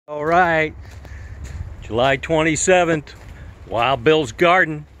All right, July 27th, Wild Bill's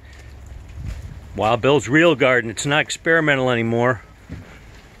garden. Wild Bill's real garden. It's not experimental anymore.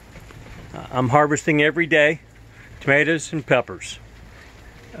 I'm harvesting every day tomatoes and peppers,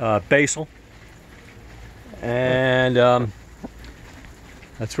 basil, and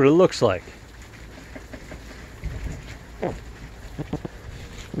that's what it looks like.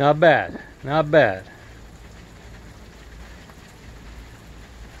 Not bad, not bad.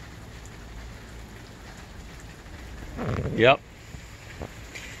 Yep.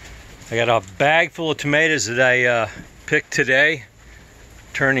 I got a bag full of tomatoes that I picked today,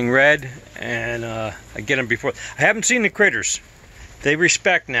 turning red, and I get them before. I haven't seen the critters. They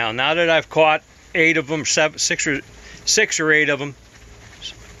respect now. Now that I've caught 8 of them, 6 or 8 of them,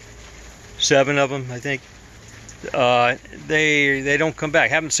 7 of them, I think. They don't come back.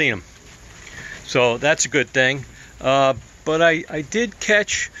 Haven't seen them, so that's a good thing. But I did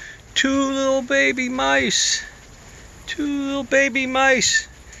catch 2 little baby mice. 2 little baby mice,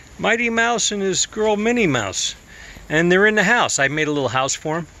 Mighty Mouse and his girl Minnie Mouse, and they're in the house. I made a little house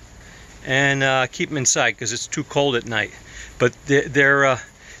for them and keep them inside because it's too cold at night. But they're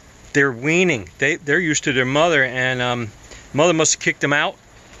weaning. They're used to their mother, and mother must have kicked them out.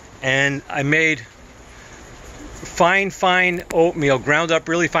 And I made fine oatmeal, ground up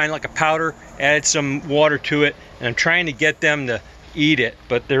really fine like a powder, added some water to it, and I'm trying to get them to eat it.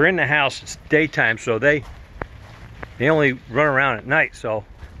 But they're in the house. It's daytime, so they only run around at night, so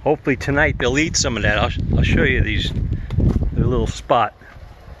hopefully tonight they'll eat some of that. I'll show you their little spot.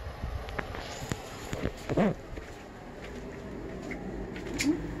 I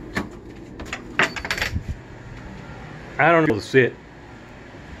don't know to see it.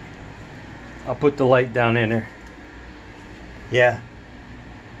 I'll put the light down in there. Yeah,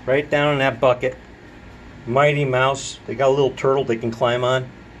 right down in that bucket. Mighty Mouse. They got a little turtle they can climb on,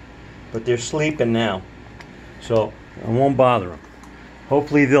 but they're sleeping now, so I won't bother them.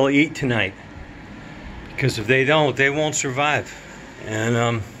 Hopefully they'll eat tonight, because if they don't, they won't survive.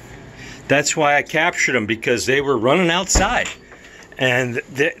 And that's why I captured them, because they were running outside. And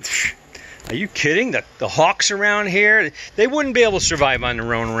are you kidding? The hawks around here, they wouldn't be able to survive on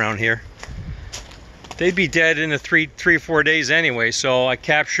their own around here. They'd be dead in 3 or 4 days anyway. So I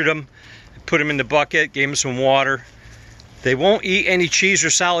captured them, put them in the bucket, gave them some water. They won't eat any cheese or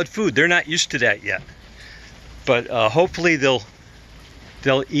solid food. They're not used to that yet. But hopefully they'll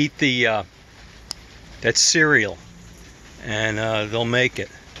eat that cereal, and they'll make it.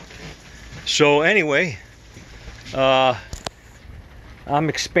 So anyway, I'm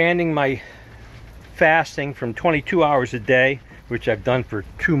expanding my fasting from 22 hours a day, which I've done for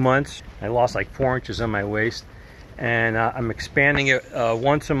 2 months. I lost like 4 inches on my waist, and I'm expanding it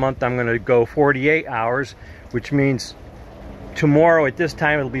once a month. I'm going to go 48 hours, which means tomorrow at this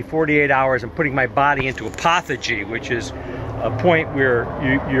time it'll be 48 hours. I'm putting my body into autophagy, which is a point where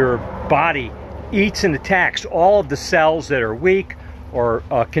your body eats and attacks all of the cells that are weak or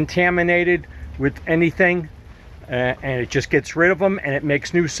contaminated with anything, and it just gets rid of them, and it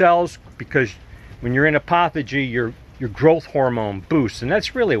makes new cells, because when you're in autophagy, your growth hormone boosts. And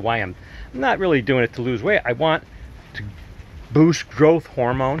that's really why I'm not really doing it to lose weight. I want to boost growth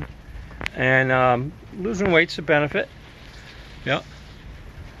hormone, and losing weight's a benefit. Yep.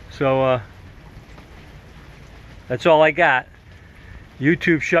 So that's all I got.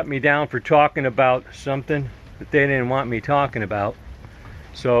 YouTube shut me down for talking about something that they didn't want me talking about.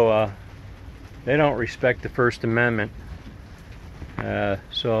 So they don't respect the First Amendment.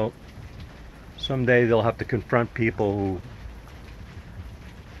 So someday they'll have to confront people who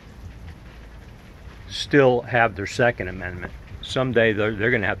still have their Second Amendment. Someday they're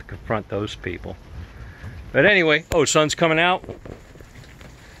going to have to confront those people. But anyway, oh, sun's coming out.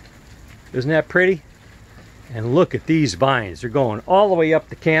 Isn't that pretty? And look at these vines. They're going all the way up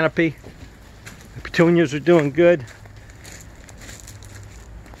the canopy. The petunias are doing good.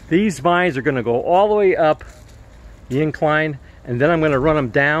 These vines are going to go all the way up the incline, and then I'm going to run them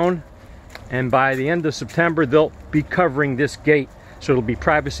down. And by the end of September, they'll be covering this gate. So it'll be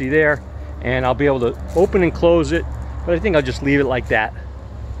privacy there, and I'll be able to open and close it. But I think I'll just leave it like that.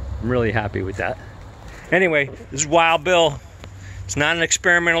 I'm really happy with that. Anyway, this is Wild Bill. It's not an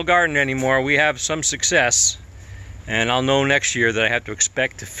experimental garden anymore. We have some success, and I'll know next year that I have to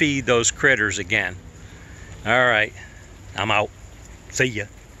expect to feed those critters again. All right, I'm out. See ya.